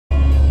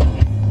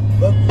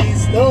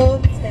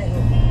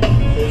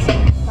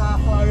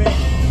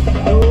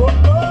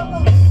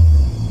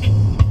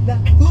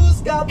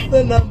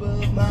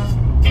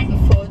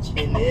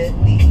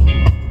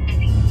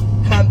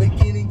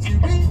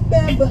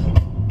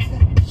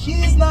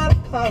she's not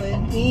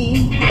calling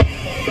me.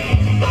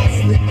 I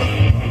slip up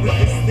with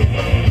this thing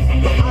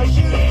I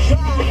should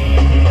try.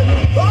 And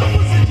the thought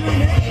was a dream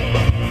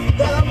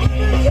that I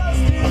wouldn't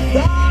just do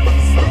that.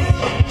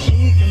 Still, she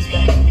comes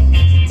back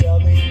to tell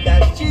me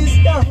that she's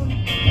gone.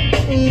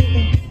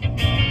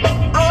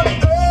 I'm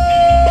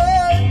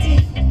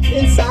hurting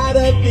inside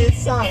of this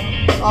song,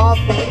 all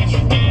for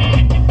you.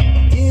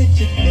 Did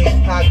you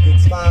think I could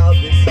smile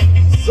this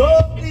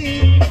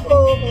easily?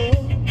 Oh,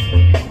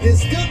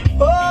 this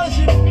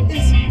composure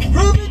is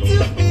proving to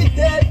be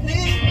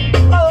deadly.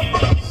 Oh,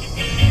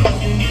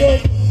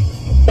 deadly.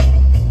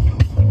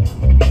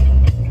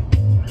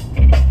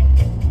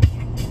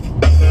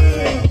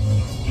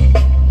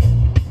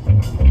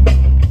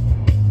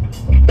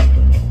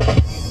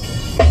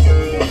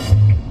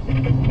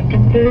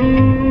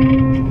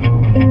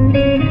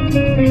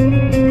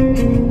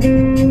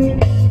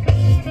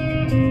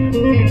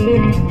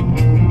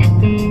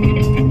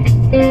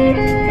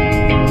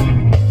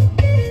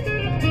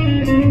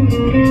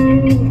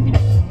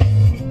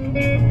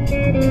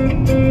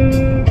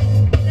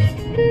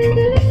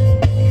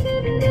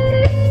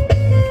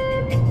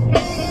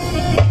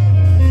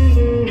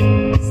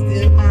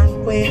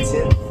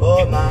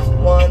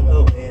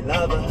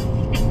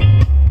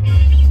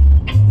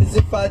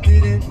 If I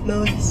didn't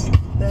notice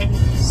that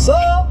it's so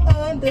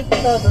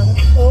undercover.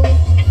 Oh,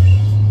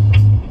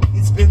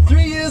 it's been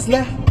 3 years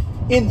now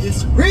in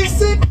this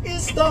recent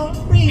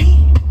history.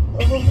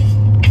 Oh,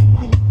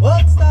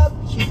 what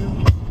stopped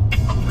you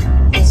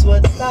is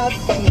what stopped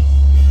me.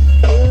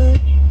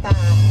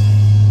 Goodbye.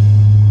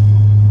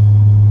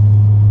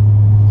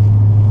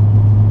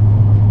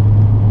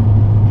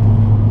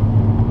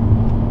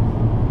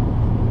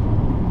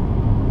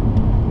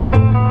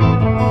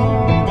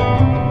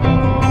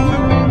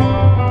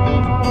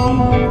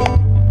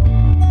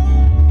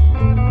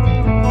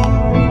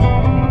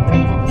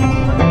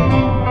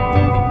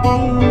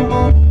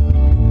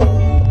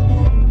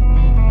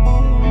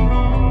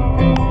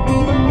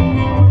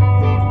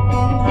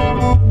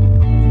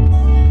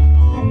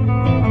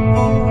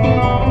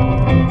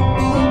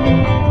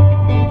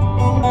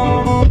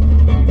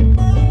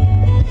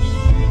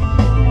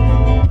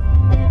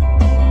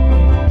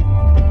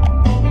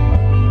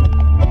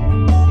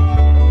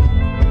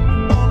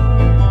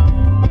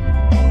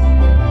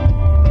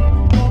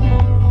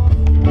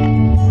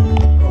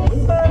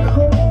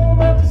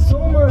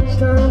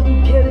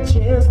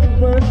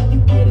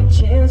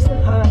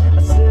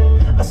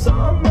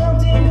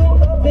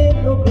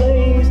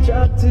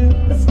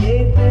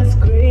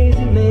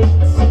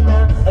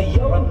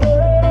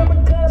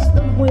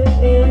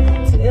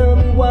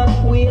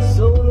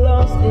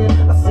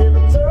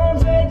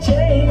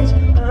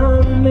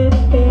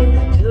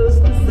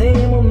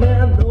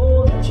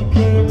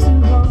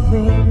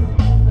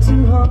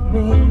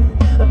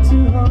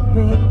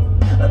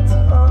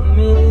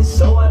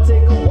 So I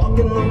take a walk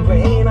in the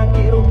rain, I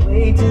get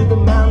away to the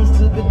mountains,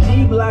 to the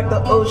deep like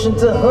the ocean,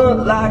 to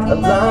hunt like a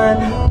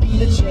lion. Be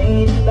the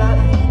change that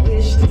you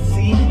wish to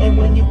see, and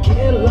when you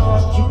get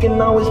lost, you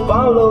can always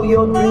follow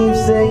your dreams.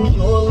 Say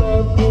your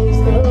love is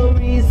the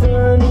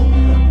reason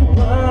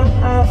why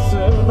I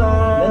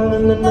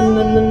survive. No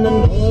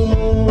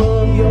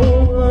more of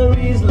your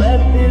worries, let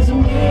this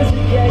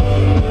music get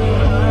you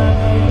high.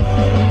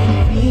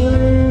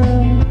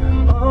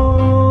 Feeling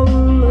all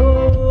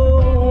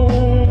alone,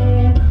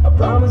 I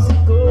promise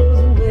it goes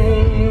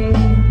away.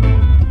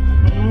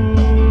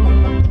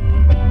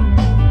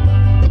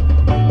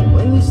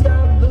 When you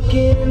stop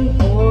looking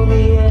for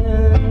the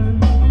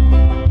end,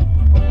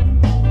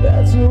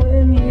 that's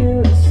when you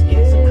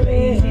escape. Some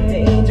crazy,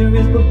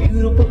 dangerous, but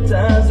beautiful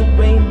times.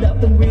 There ain't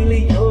nothing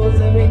really yours,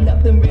 there ain't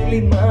nothing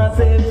really mine.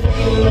 Say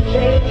freedom and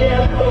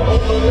danger, go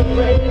over the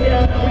break. We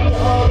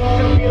all need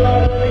to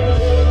realize that it's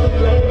the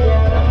break.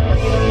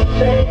 Freedom and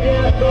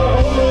danger, go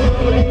over the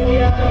break. We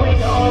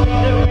all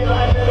need to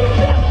realize that it's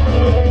the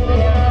break.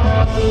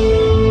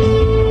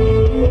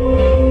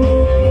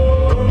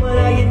 Come on, I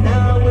get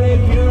now with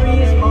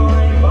furious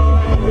mind.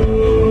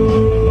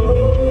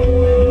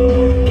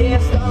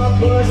 Can't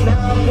stop us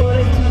now, but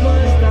it's too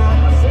much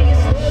now. I say you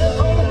stand up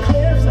on the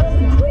cliffs of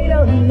the great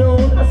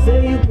unknown. I say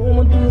you're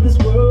going through this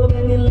world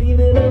and you leave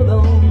it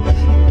alone. You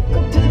look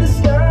up to the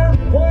sky,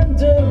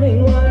 wondering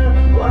why.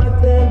 Wipe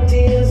them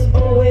tears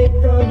away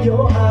from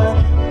your eyes.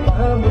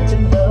 Find what you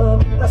love,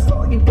 that's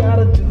all you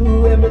gotta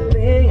do.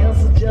 Everything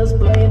else is just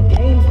playing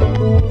games for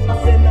fools. I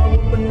said now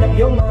open up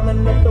your mind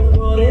and let the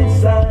world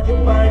inside.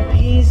 You'll find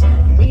peace,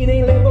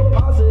 meaning live a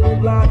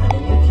positive life.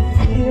 And if you're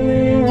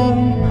feeling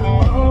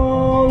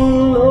all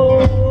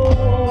alone,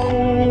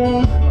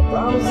 I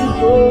promise it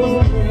goes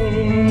away.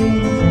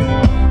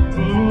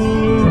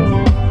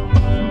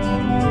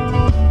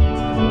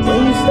 When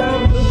you stop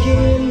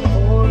looking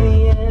for the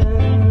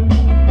end,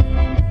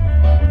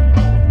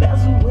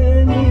 that's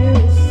when you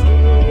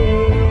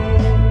escape.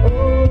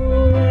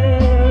 Oh yeah,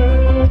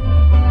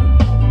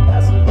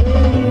 that's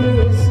when you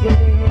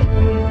escape.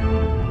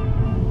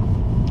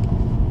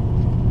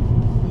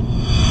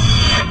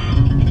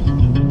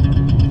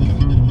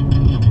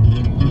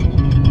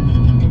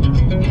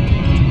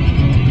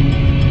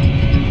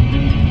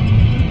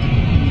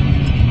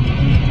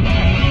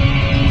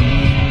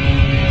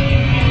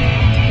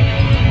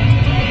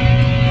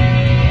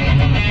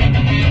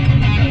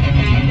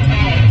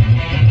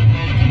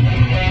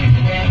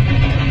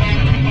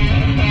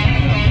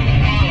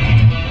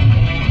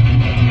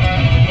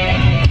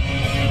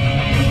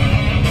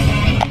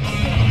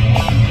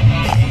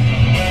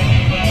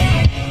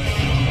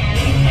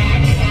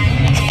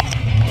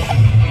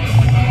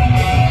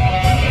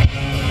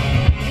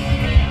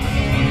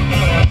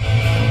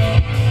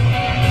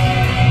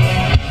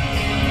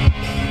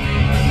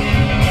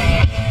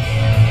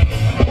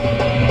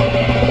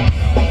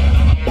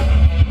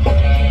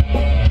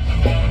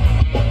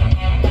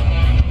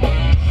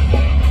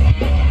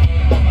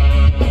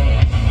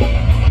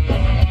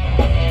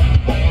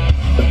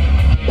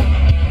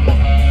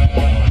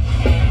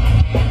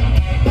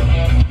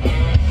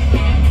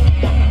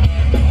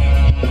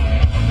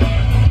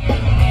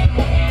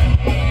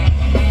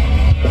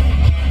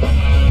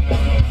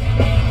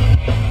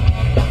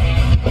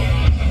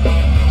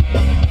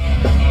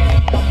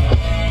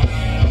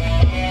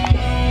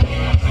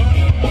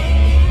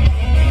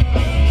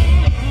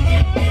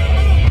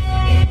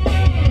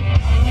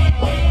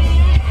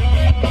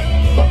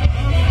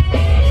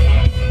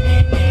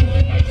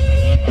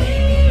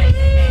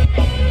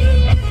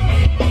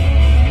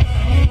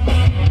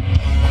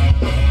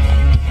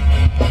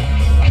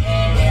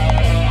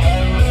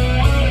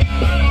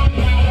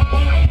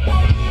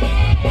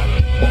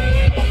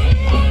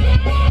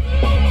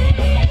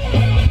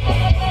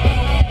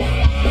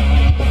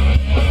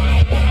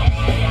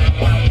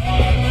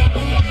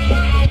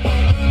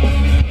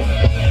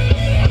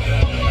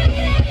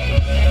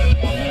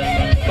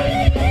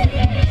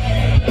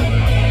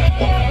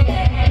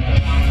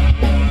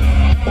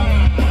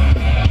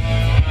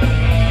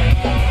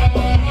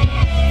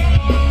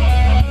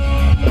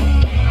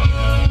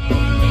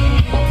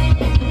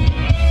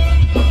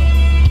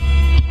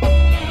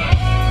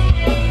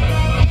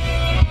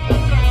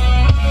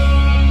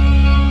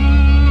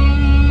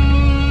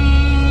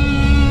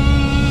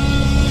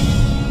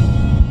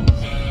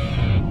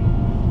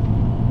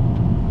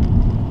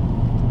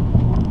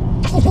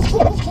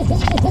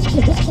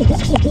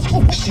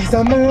 she's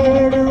a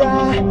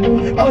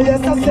murderer. Oh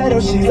yes, I said, oh,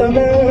 she's a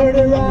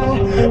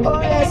murderer.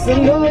 Oh yes,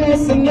 and no,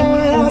 yes, and no,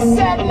 I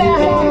said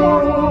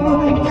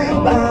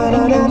now.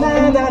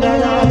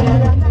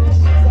 Ba-da-da-da-da-da-da.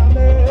 She's a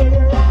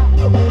murderer.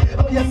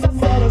 Oh yes, I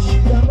said, oh,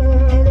 she's a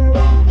murderer.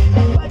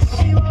 But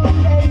she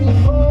won't let me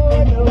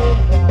for no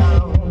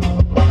clown.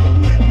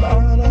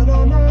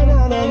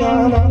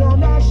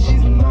 Ba-da-da-da-da-da-da-da.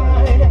 She's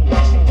mine.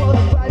 She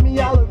wanna ride me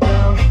all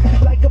around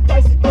like a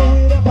bicycle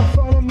with up in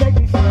front and make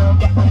me frown.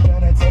 But I'm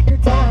gonna take her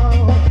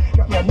down,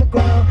 got me on the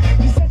ground.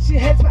 She said she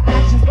hates my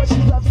actions, but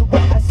she loves the way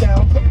I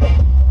sound.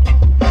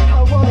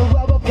 I wanna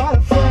rub up on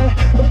a friend,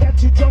 but got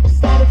too drunk to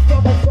start a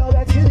fight and fell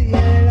back to the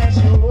end. And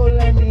she won't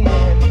let me in,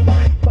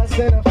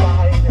 busting a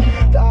fight.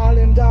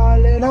 Darling,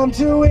 darling, I'm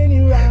doing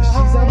you right.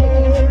 She's a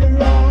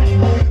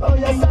murderer. Oh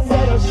yes, I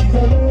said, oh, she's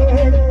a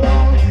murderer.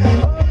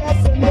 Oh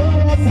yes, I know,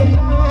 yes, I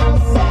know, I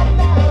said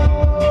no.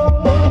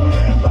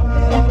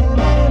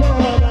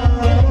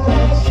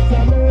 She's a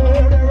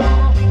murderer.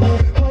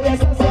 Oh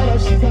yes, I said, oh,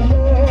 she's a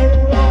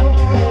murderer.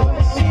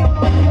 But she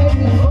won't play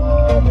me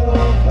for no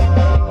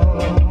clown.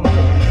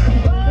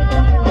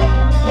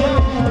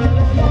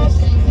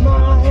 She's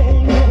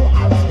mine. I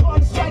was born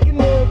to strike a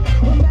nerve.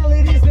 With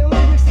melodies and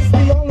lyrics is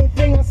the only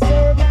thing I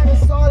serve. That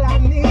is all I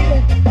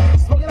needed.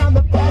 Smoking on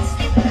the best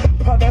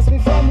prevents me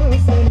from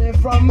losing it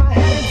from my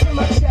head into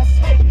my chest.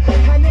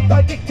 And if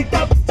I get kicked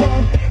out this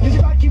time, did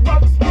you keep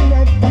up the spin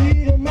that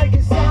beat and make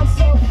it sound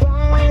so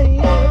fine?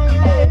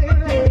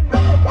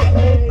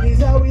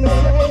 Ladies always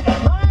say,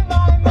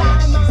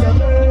 she's a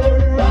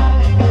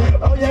murderer.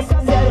 Oh yes, I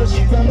said, oh,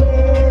 she's a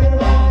murderer.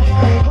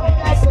 Oh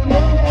yes, I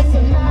know, yes, I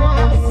know, I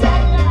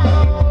said no.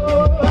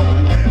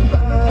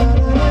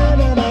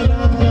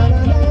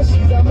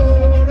 She's a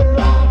murderer.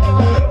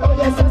 Oh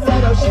yes, I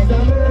said, oh, she's a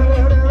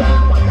murderer.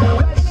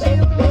 But she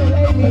won't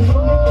play me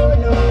for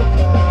no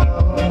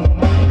clown.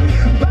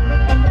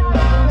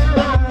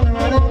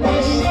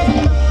 She's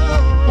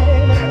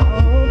mine. I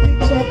won't be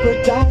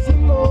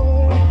jeopardizing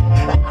more. I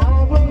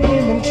won't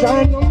even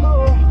try no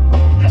more.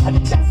 I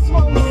just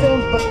won't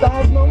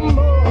sympathize no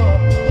more.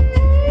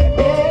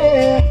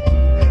 Yeah,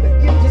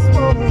 you just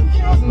wanna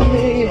use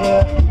me.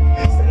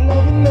 Say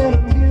loving and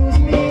abuse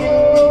me.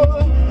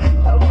 Oh,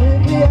 how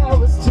quickly I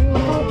was to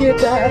forget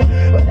that.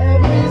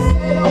 Whatever you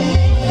say don't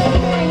mean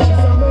nothing. She's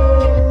a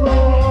murderer.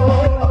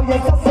 Oh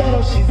yes, I said,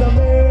 oh, she's a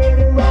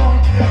murderer.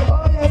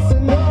 Oh yes,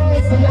 and no,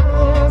 yes, and I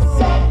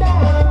said no.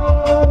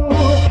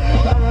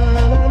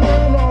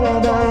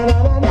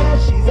 Ba-da-da-da-da-da-da-da.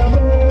 She's a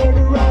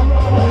murderer.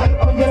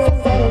 Oh yes, I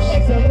said, oh,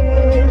 she's a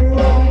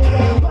murderer.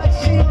 But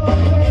she won't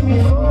play me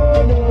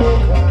for no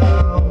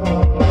clown.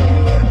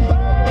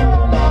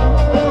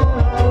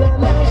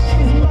 Ba-da-da-da-da-da.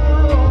 She's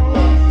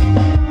mine.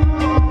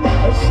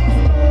 Oh, she's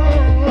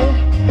mine.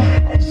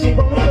 And she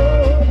won't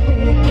hurt me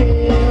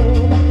again.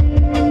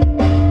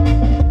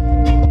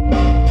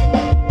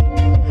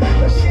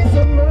 She's a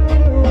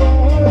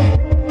murderer.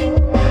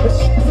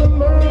 She's a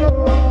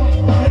murderer.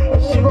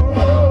 She won't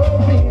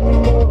hurt me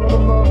more.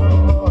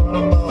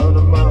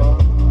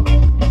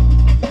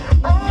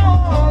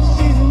 Oh,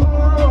 she's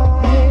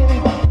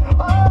mine.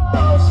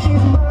 Oh,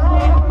 she's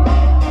mine.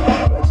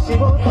 But she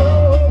won't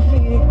hurt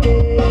me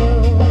again.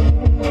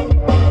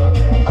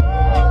 Oh,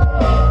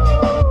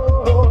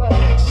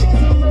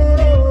 she's a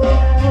murderer.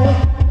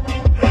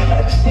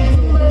 She's a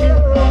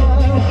murderer.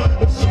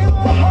 But she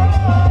won't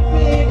hurt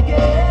me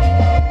again.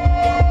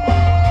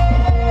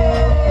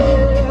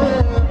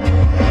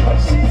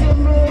 She's a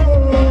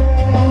murderer.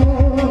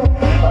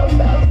 I'm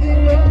nothing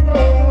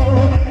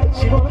murderer.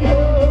 She won't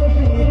hurt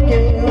me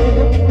again.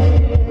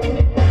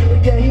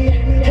 Yeah, yeah.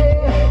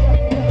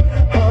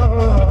 Oh,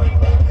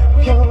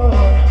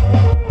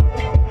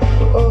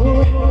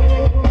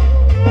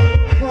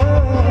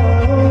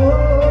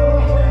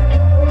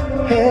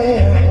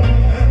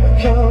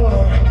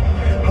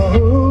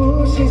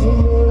 oh, she's a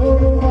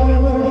murderer.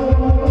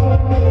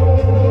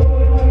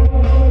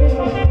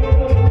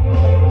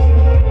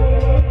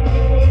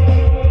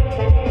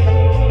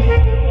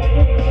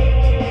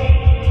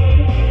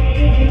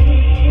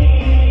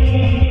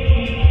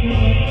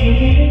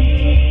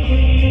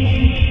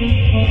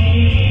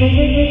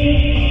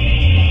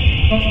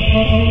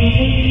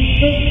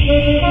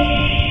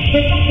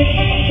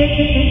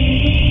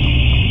 Thank you.